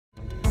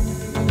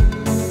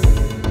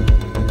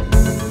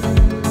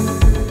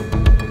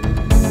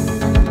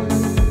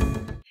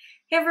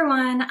Hey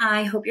everyone,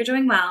 I hope you're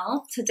doing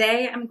well.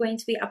 Today I'm going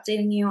to be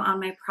updating you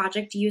on my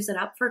project Use It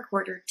Up for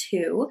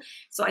Q2.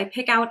 So I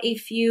pick out a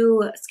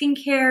few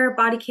skincare,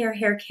 body care,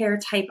 hair care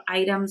type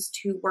items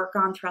to work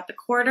on throughout the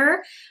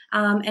quarter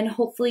and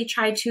hopefully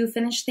try to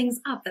finish things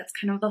up. That's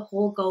kind of the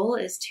whole goal,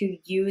 is to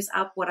use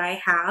up what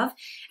I have.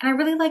 And I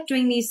really like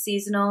doing these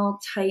seasonal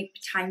type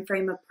time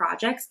frame of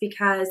projects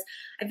because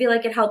I feel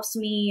like it helps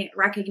me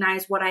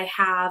recognize what I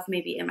have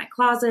maybe in my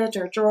closet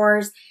or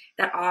drawers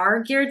that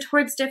are geared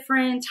towards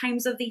different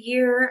times of the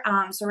year.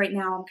 So right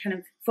now I'm kind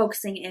of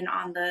focusing in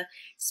on the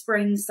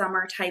spring,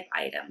 summer type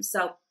items.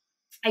 So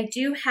I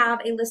do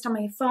have a list on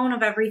my phone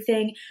of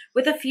everything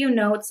with a few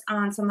notes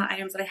on some of the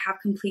items that I have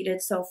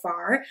completed so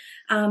far.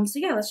 So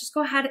yeah, let's just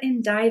go ahead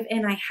and dive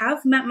in. I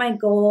have met my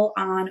goal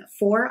on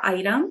 4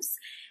 items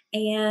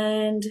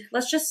and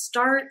let's just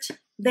start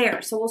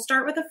there. So we'll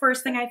start with the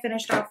first thing I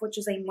finished off, which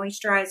is a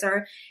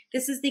moisturizer.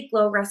 This is the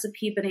Glow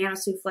Recipe Banana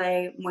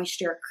Souffle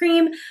Moisture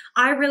Cream.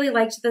 I really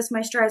liked this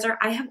moisturizer.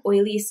 I have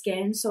oily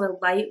skin, so a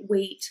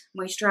lightweight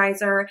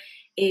moisturizer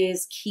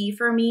is key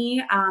for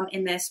me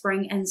in the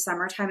spring and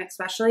summertime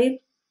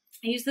especially.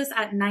 I used this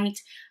at night,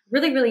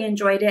 really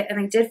enjoyed it, and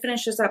I did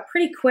finish this up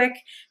pretty quick.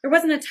 There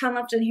wasn't a ton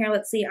left in here.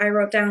 Let's see, I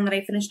wrote down that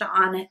I finished it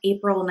on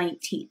April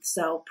 19th,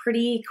 so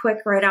pretty quick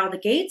right out of the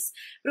gates,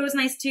 but it was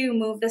nice to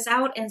move this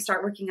out and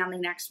start working on the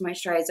next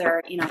moisturizer,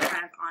 you know,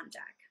 kind of on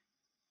deck.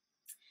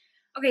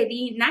 Okay,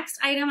 the next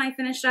item I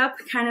finished up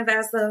kind of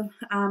as the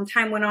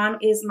time went on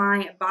is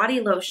my body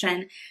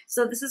lotion.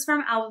 So this is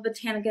from Alba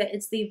Botanica.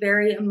 It's the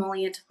Very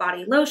Emollient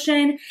Body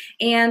Lotion.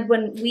 And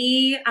when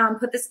we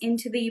put this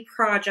into the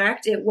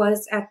project, it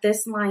was at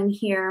this line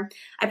here.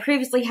 I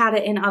previously had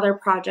it in other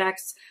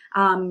projects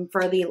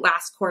for the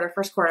last quarter,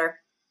 first quarter.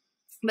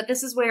 But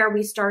this is where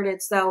we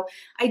started. So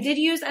I did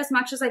use as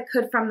much as I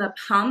could from the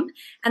pump.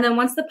 And then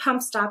once the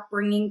pump stopped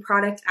bringing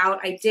product out,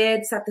 I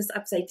did set this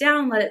upside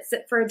down, let it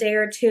sit for a day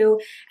or two.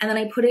 And then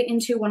I put it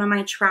into one of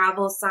my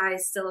travel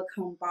size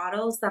silicone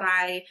bottles that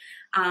I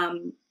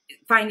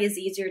find is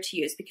easier to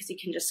use because you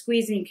can just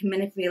squeeze and you can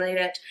manipulate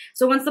it.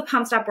 So once the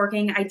pump stopped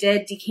working, I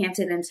did decant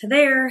it into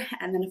there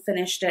and then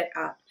finished it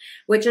up,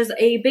 which is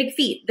a big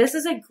feat. This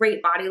is a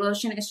great body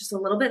lotion. It's just a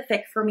little bit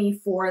thick for me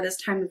for this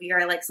time of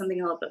year. I like something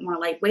a little bit more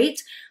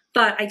lightweight,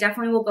 but I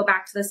definitely will go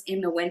back to this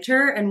in the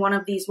winter, and one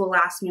of these will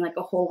last me like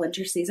a whole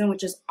winter season,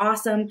 which is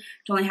awesome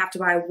to only have to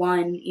buy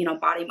one, you know,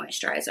 body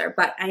moisturizer.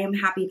 But I am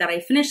happy that I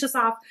finished this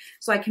off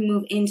so I can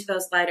move into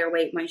those lighter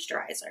weight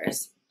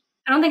moisturizers.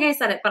 I don't think I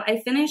said it, but I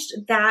finished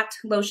that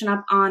lotion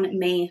up on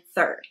May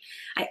 3rd.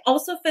 I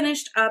also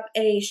finished up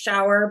a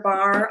shower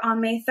bar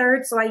on May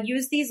 3rd. So I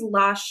used these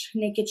Lush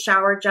Naked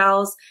Shower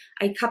Gels.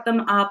 I cut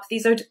them up.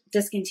 These are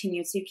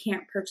discontinued, so you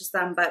can't purchase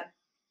them, but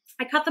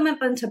I cut them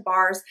up into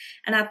bars,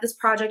 and at this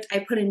project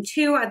I put in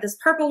 2. I had this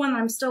purple one that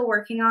I'm still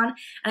working on,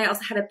 and I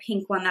also had a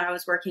pink one that I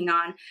was working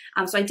on.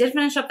 So I did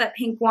finish up that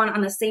pink one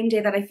on the same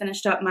day that I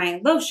finished up my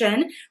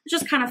lotion, which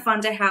is kind of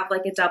fun to have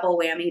like a double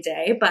whammy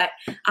day, but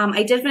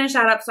I did finish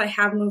that up, so I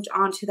have moved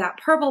on to that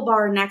purple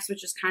bar next,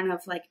 which is kind of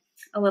like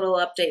a little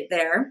update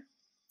there.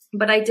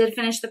 But I did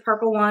finish the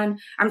purple one,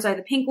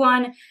 the pink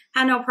one,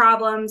 had no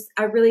problems.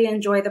 I really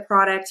enjoy the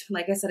product.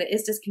 Like I said, it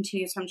is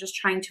discontinued, so I'm just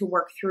trying to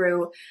work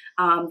through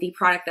the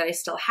product that I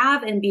still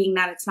have, and being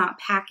that it's not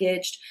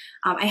packaged.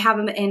 I have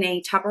them in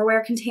a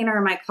Tupperware container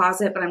in my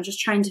closet, but I'm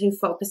just trying to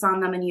focus on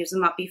them and use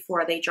them up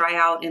before they dry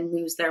out and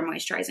lose their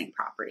moisturizing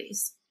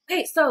properties.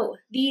 Okay, so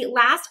the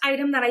last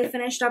item that I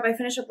finished up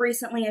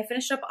recently. I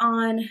finished up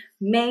on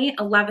May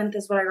 11th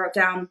is what I wrote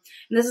down. And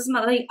this is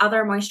my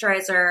other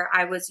moisturizer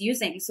I was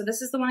using. So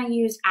this is the one I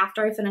used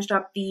after I finished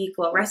up the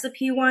Glow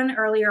Recipe one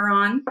earlier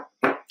on.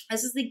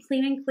 This is the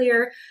Clean and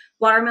Clear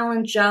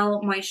Watermelon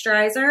Gel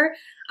Moisturizer.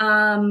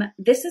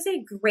 This is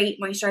a great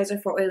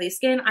moisturizer for oily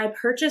skin. I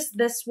purchased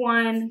this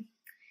one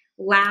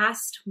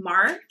last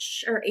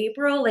March or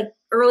April, like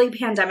early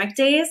pandemic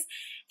days.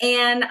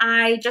 And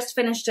I just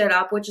finished it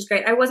up, which is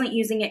great. I wasn't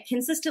using it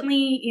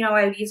consistently. You know,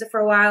 I would use it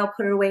for a while,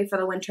 put it away for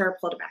the winter,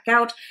 pulled it back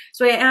out.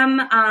 So I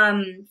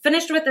am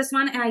finished with this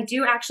one, and I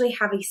do actually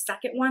have a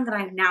second one that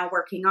I'm now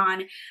working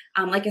on.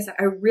 Like I said,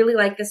 I really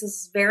like this. This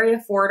is very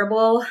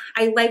affordable.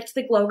 I liked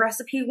the Glow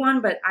Recipe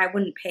one, but I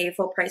wouldn't pay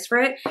full price for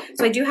it.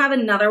 So I do have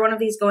another one of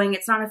these going.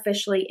 It's not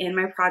officially in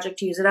my project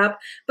to use it up,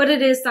 but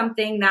it is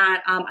something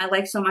that I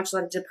like so much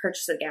that I did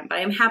purchase it again. But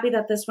I am happy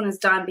that this one is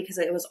done because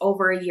it was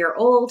over a year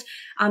old.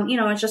 You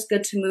know, it's just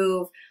good to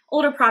move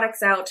older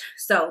products out.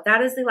 So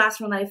that is the last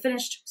one that I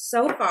finished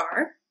so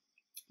far.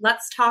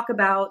 Let's talk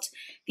about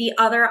the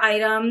other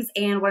items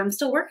and what I'm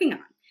still working on.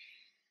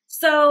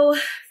 So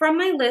from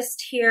my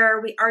list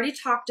here, we already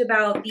talked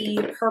about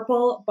the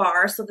purple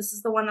bar. So this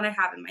is the one that I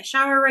have in my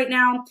shower right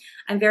now.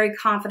 I'm very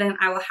confident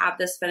I will have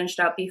this finished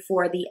up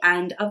before the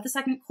end of the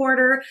second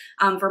quarter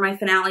for my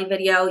finale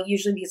video.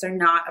 Usually these are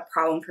not a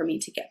problem for me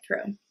to get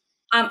through.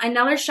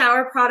 Another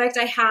shower product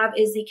I have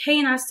is the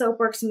K&S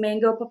Soapworks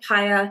Mango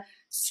Papaya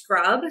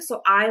Scrub.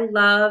 So I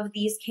love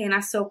these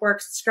K&S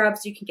Soapworks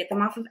scrubs. You can get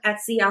them off of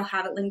Etsy. I'll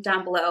have it linked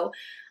down below.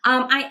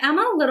 I am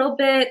a little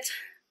bit,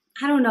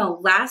 I don't know,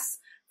 less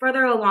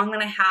further along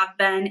than I have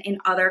been in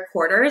other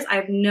quarters. I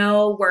have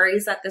no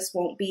worries that this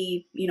won't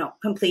be, you know,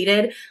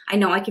 completed. I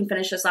know I can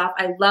finish this off.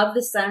 I love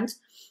the scent.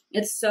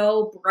 It's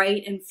so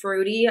bright and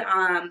fruity.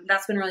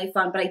 That's been really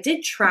fun. But I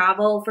did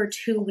travel for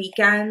 2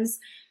 weekends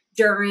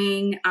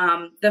during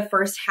the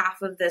first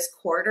half of this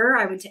quarter.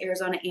 I went to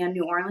Arizona and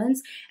New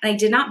Orleans, and I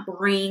did not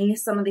bring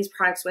some of these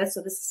products with.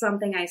 So this is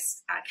something I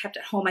kept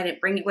at home. I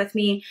didn't bring it with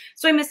me.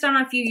 So I missed out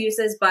on a few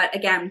uses, but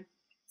again,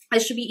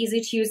 this should be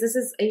easy to use. This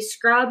is a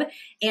scrub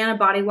and a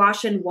body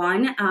wash in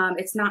one.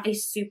 It's not a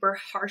super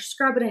harsh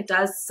scrub, and it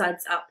does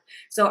suds up.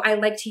 So I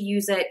like to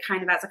use it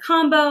kind of as a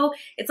combo.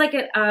 It's like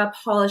a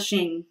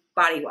polishing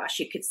body wash,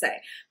 you could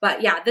say.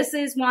 But yeah, this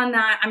is one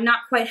that I'm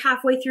not quite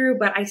halfway through,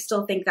 but I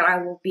still think that I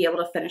will be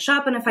able to finish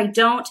up. And if I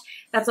don't,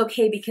 that's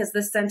okay, because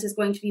this scent is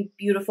going to be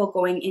beautiful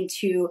going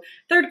into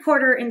third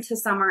quarter, into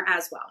summer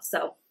as well.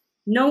 So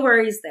no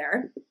worries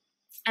there.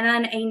 And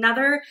then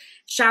another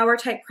shower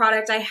type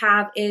product I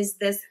have is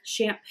this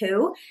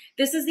shampoo.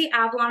 This is the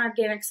Avalon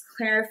Organics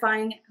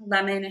Clarifying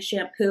Lemon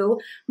Shampoo.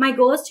 My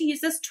goal is to use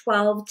this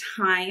 12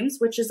 times,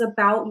 which is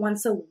about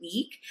once a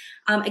week.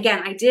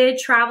 Again, I did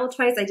travel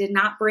twice. I did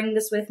not bring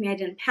this with me. I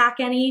didn't pack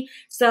any.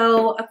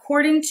 So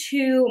according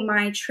to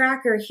my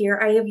tracker here,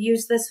 I have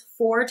used this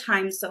 4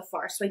 times so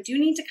far. So I do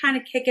need to kind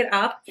of kick it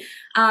up.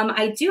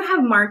 I do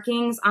have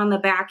markings on the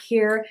back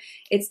here.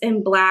 It's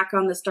in black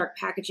on this dark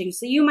packaging,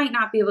 so you might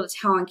not be able to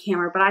tell on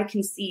camera, but I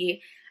can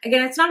see.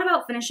 Again, it's not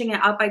about finishing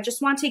it up. I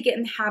just want to get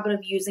in the habit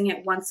of using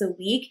it once a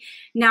week.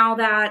 Now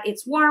that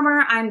it's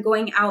warmer, I'm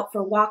going out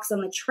for walks on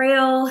the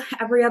trail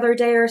every other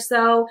day or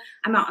so.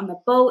 I'm out on the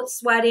boat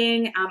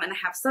sweating, and I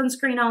have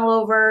sunscreen all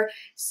over.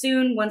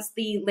 Soon, once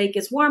the lake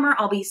is warmer,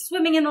 I'll be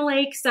swimming in the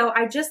lake. So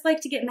I just like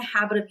to get in the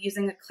habit of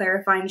using a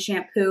clarifying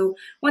shampoo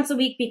once a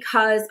week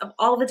because of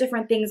all the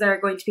different things that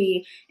are going to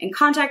be in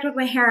contact with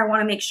my hair. I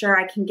want to make sure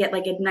I can get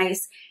like a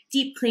nice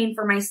deep clean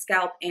for my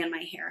scalp and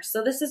my hair.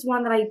 So this is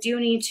one that I do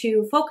need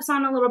to focus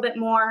on a little bit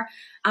more,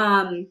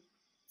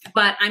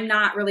 but I'm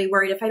not really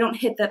worried. If I don't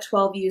hit the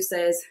 12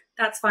 uses,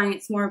 that's fine.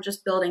 It's more of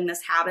just building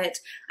this habit.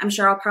 I'm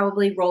sure I'll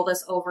probably roll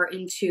this over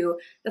into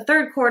the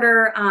third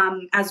quarter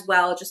as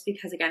well, just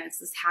because, again, it's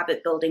this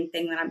habit building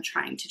thing that I'm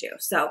trying to do.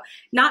 So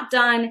not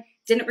done,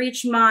 didn't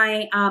reach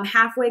my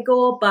halfway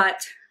goal,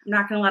 but I'm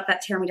not gonna let that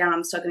tear me down.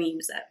 I'm still gonna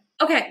use it.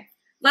 Okay.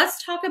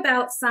 Let's talk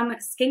about some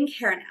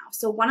skincare now.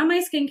 So one of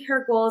my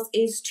skincare goals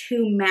is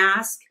to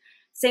mask,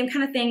 same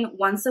kind of thing,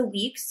 once a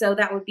week. So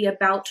that would be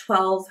about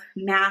 12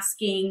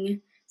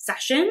 masking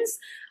sessions.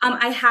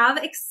 I have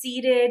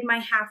exceeded my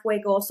halfway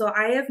goal. So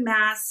I have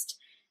masked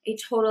a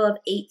total of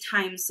 8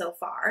 times so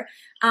far.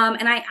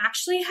 And I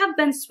actually have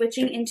been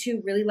switching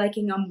into really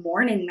liking a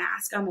morning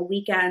mask on the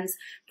weekends,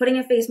 putting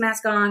a face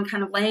mask on,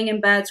 kind of laying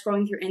in bed,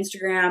 scrolling through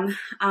Instagram,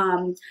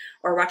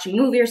 or watching a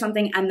movie or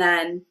something, and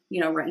then, you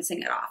know,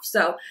 rinsing it off.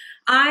 So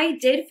I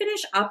did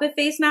finish up a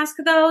face mask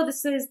though.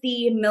 This is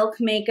the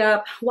Milk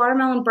Makeup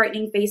Watermelon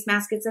Brightening Face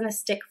Mask. It's in a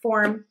stick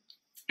form.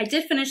 I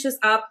did finish this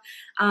up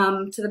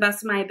to the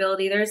best of my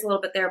ability. There's a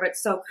little bit there, but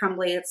it's so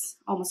crumbly, it's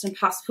almost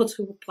impossible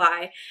to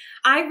apply.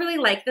 I really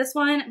like this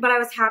one, but I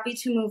was happy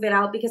to move it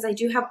out because I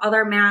do have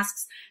other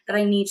masks that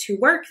I need to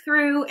work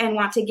through and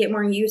want to get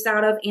more use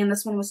out of, and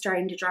this one was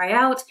starting to dry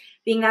out.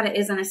 Being that it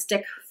is in a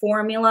stick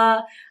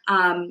formula,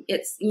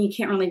 you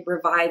can't really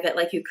revive it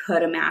like you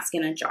could a mask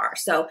in a jar.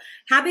 So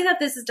happy that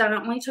this is done.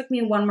 It only took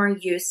me 1 more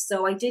use.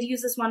 So I did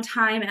use this one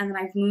time, and then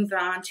I've moved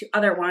on to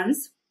other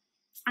ones.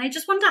 I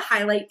just wanted to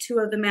highlight 2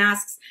 of the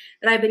masks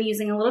that I've been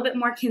using a little bit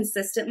more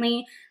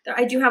consistently.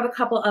 I do have a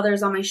couple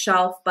others on my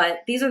shelf, but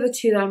these are the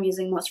 2 that I'm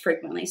using most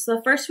frequently. So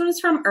the first one is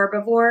from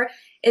Herbivore.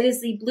 It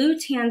is the Blue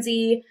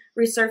Tansy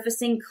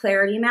Resurfacing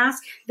Clarity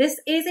Mask.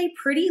 This is a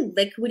pretty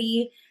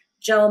liquidy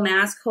gel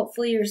mask.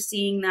 Hopefully you're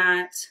seeing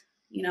that,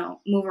 you know,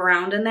 move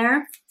around in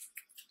there.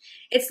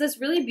 It's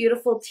this really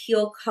beautiful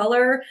teal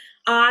color.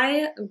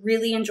 I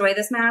really enjoy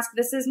this mask.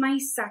 This is my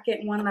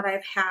second one that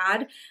I've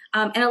had,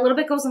 and a little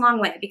bit goes a long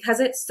way because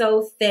it's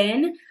so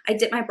thin. I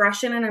dip my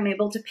brush in and I'm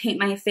able to paint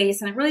my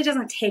face, and it really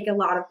doesn't take a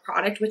lot of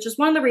product, which is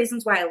one of the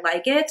reasons why I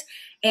like it.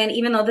 And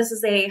even though this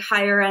is a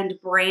higher end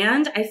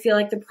brand, I feel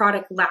like the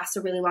product lasts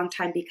a really long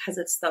time because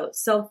it's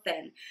so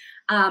thin.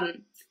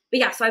 But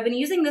yeah, so I've been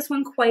using this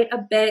one quite a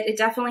bit. It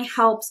definitely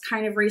helps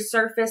kind of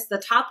resurface the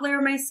top layer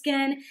of my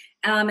skin,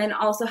 and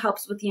also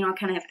helps with, you know,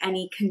 kind of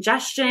any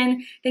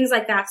congestion, things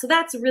like that. So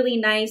that's really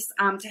nice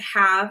to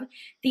have.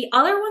 The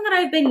other one that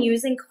I've been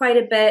using quite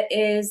a bit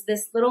is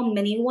this little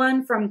mini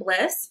one from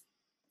Bliss.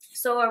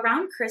 So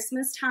around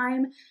Christmas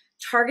time,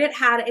 Target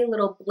had a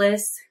little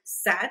Bliss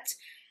set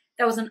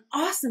that was an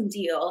awesome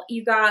deal.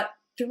 You got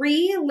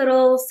 3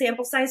 little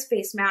sample size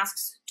face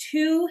masks,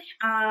 2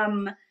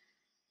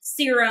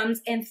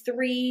 serums, and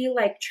 3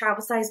 like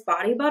travel size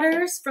body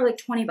butters for like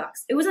 20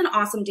 bucks. It was an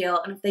awesome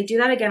deal, and if they do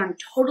that again, I'm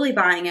totally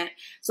buying it.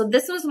 So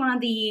this was one of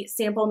the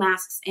sample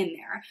masks in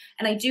there,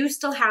 and I do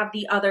still have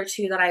the other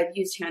 2 that I've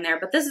used here and there,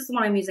 but this is the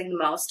one I'm using the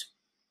most.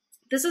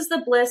 This is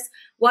the Bliss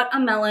What a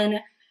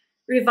Melon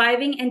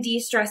Reviving and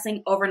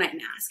De-Stressing Overnight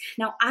Mask.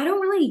 Now, I don't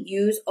really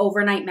use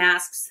overnight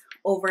masks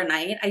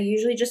overnight. I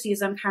usually just use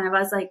them kind of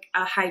as like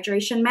a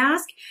hydration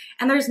mask,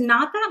 and there's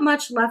not that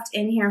much left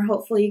in here.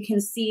 Hopefully you can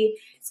see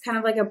it's kind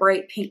of like a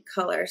bright pink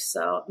color,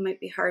 so it might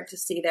be hard to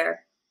see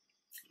there.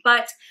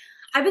 But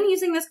I've been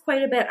using this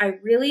quite a bit. I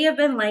really have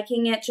been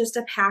liking it just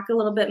to pack a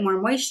little bit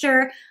more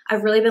moisture.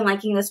 I've really been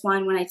liking this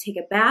one when I take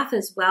a bath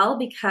as well,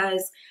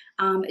 because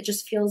it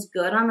just feels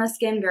good on the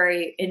skin,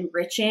 very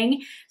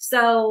enriching.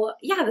 So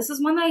yeah, this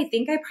is one that I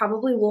think I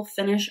probably will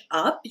finish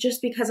up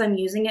just because I'm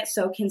using it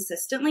so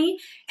consistently.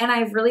 And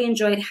I've really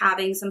enjoyed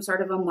having some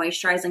sort of a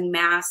moisturizing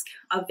mask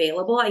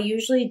available. I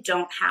usually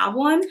don't have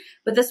one,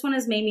 but this one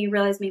has made me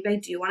realize maybe I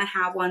do want to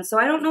have one. So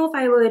I don't know if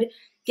I would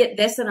get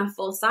this in a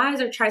full size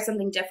or try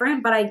something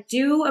different, but I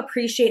do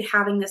appreciate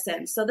having this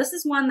in. So this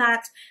is one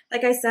that,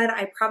 like I said,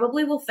 I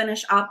probably will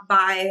finish up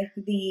by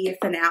the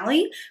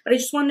finale, but I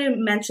just wanted to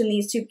mention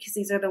these two because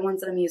these are the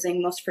ones that I'm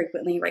using most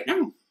frequently right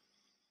now.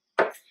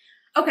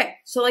 Okay,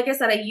 so like I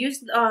said,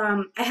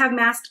 I have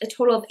masked a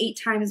total of 8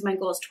 times. My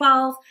goal is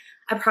 12.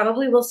 I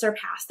probably will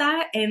surpass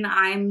that, and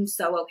I'm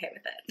so okay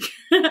with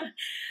it.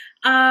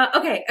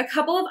 Okay, a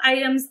couple of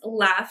items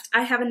left.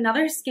 I have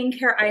another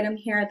skincare item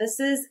here. This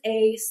is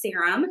a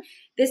serum.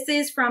 This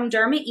is from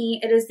Derma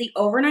E. It is the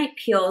Overnight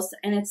Peels,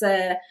 and it's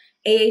a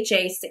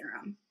AHA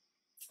serum.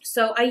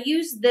 So I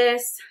use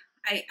this,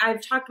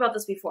 I've talked about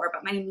this before,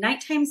 but my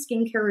nighttime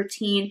skincare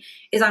routine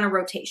is on a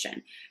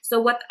rotation. So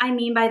what I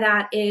mean by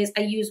that is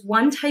I use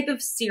one type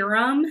of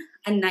serum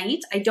a night.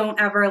 I don't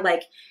ever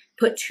like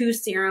put 2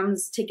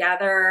 serums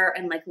together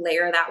and like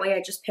layer that way.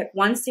 I just pick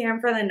one serum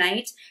for the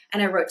night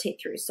and I rotate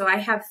through. So I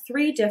have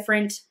 3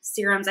 different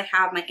serums. I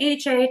have my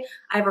AHA,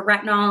 I have a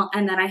retinol,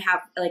 and then I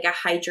have like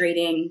a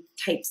hydrating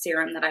type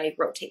serum that I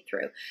rotate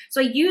through.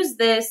 So I use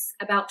this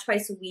about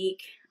twice a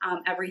week,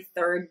 every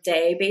 3rd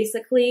day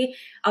basically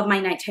of my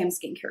nighttime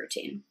skincare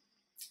routine.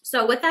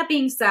 So with that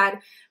being said,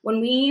 when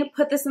we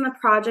put this in the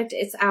project,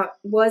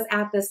 was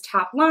at this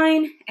top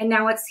line and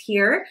now it's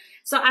here.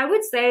 So I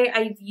would say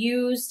I've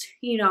used,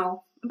 you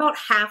know, about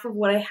half of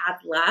what I had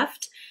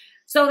left.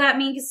 So that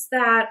means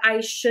that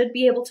I should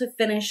be able to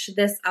finish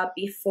this up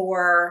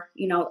before,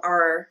 you know,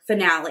 our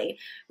finale,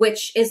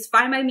 which is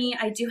fine by me.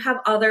 I do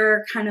have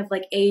other kind of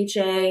like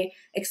AHA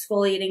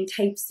exfoliating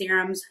type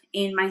serums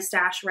in my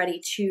stash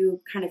ready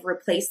to kind of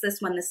replace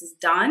this when this is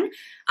done.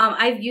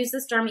 I've used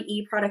this Derma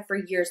E product for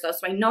years though,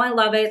 so I know I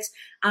love it.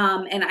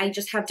 And I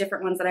just have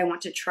different ones that I want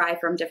to try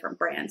from different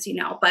brands, you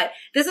know, but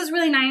this is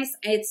really nice.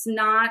 It's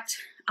not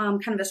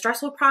kind of a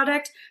stressful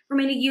product for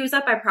me to use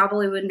up. I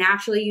probably would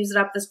naturally use it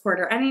up this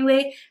quarter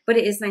anyway, but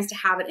it is nice to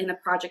have it in a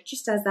project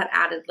just as that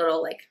added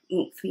little like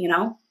oomph, you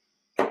know?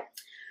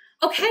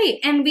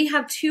 Okay, and we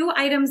have 2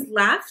 items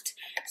left.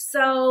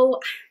 So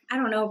I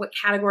don't know what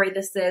category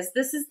this is.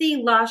 This is the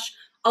Lush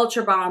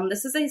Ultra Balm.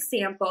 This is a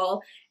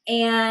sample,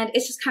 and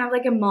it's just kind of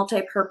like a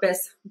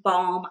multi-purpose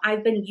balm.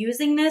 I've been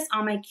using this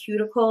on my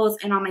cuticles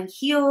and on my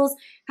heels,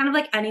 kind of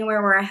like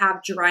anywhere where I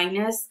have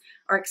dryness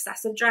or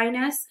excessive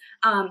dryness.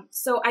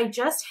 So I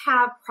just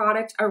have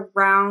product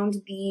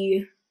around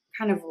the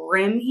kind of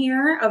rim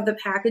here of the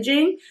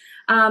packaging.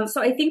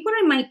 So I think what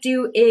I might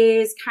do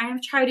is kind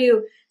of try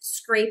to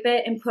scrape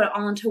it and put it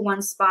all into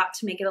one spot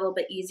to make it a little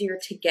bit easier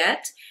to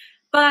get.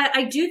 But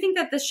I do think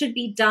that this should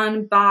be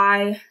done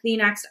by the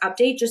next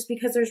update just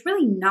because there's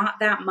really not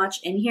that much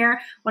in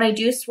here. When I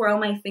do swirl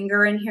my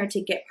finger in here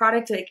to get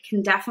product, I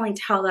can definitely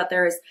tell that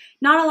there's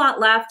not a lot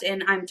left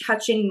and I'm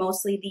touching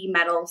mostly the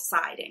metal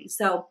siding.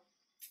 So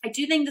I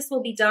do think this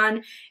will be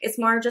done. It's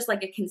more just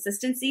like a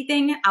consistency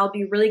thing. I'll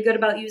be really good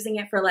about using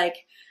it for like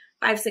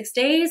 5-6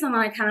 days, and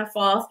then I kind of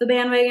fall off the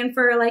bandwagon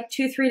for like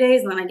 2-3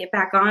 days, and then I get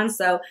back on.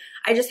 So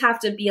I just have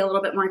to be a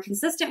little bit more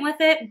consistent with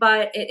it,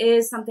 but it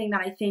is something that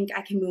I think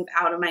I can move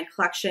out of my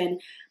collection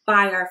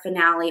by our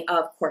finale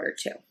of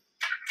Q2.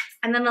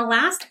 And then the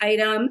last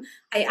item,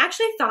 I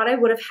actually thought I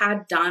would have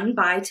had done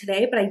by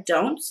today, but I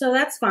don't, so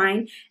that's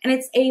fine. And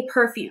it's a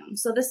perfume.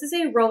 So this is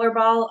a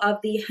rollerball of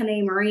the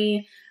Hanae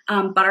Mori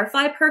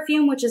butterfly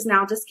perfume, which is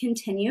now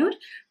discontinued.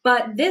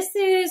 But this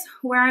is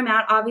where I'm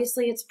at.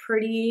 Obviously, it's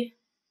pretty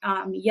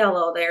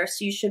yellow there,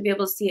 so you should be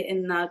able to see it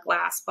in the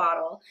glass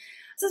bottle.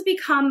 This has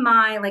become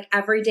my like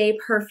everyday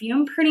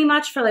perfume pretty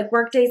much for like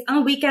work days. On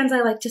the weekends,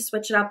 I like to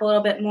switch it up a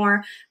little bit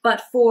more,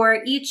 but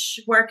for each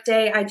work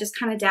day, I just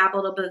kind of dab a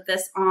little bit of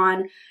this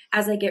on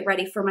as I get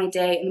ready for my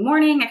day in the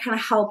morning. It kind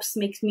of helps,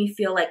 makes me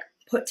feel like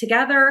put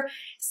together.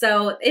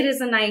 So it is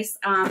a nice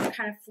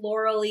kind of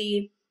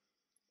florally,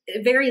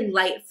 very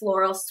light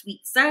floral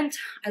sweet scent.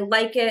 I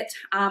like it.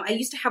 I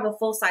used to have a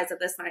full size of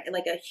this,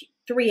 like a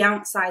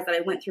 3-ounce size that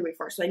I went through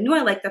before, so I knew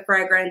I liked the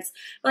fragrance.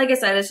 But like I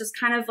said, it's just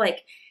kind of like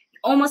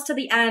almost to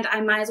the end.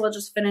 I might as well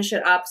just finish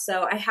it up.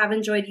 So I have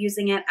enjoyed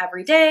using it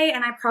every day,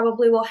 and I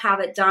probably will have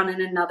it done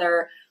in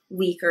another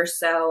week or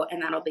so,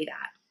 and that'll be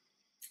that.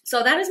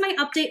 So that is my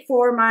update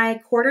for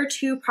my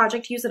Q2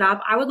 project Use It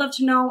Up. I would love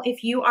to know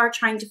if you are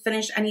trying to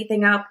finish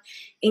anything up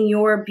in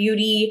your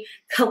beauty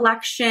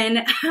collection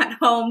at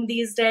home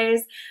these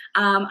days.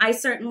 I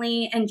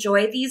certainly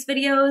enjoy these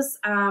videos.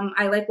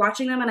 I like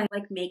watching them and I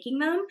like making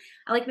them.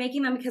 I like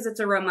making them because it's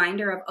a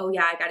reminder of, oh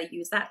yeah, I got to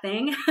use that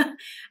thing.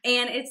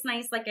 And it's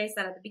nice, like I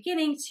said at the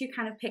beginning, to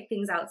kind of pick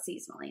things out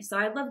seasonally. So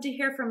I'd love to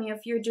hear from you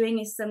if you're doing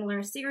a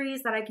similar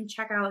series that I can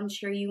check out and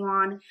cheer you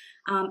on.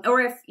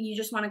 Or if you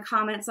just want to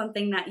comment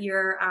something that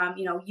you're,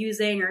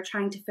 using or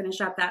trying to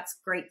finish up, that's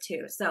great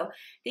too. So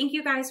thank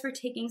you guys for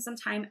taking some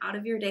time out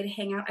of your day to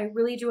hang out. I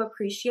really do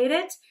appreciate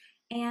it.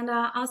 And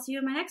I'll see you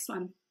in my next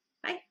one.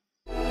 Bye.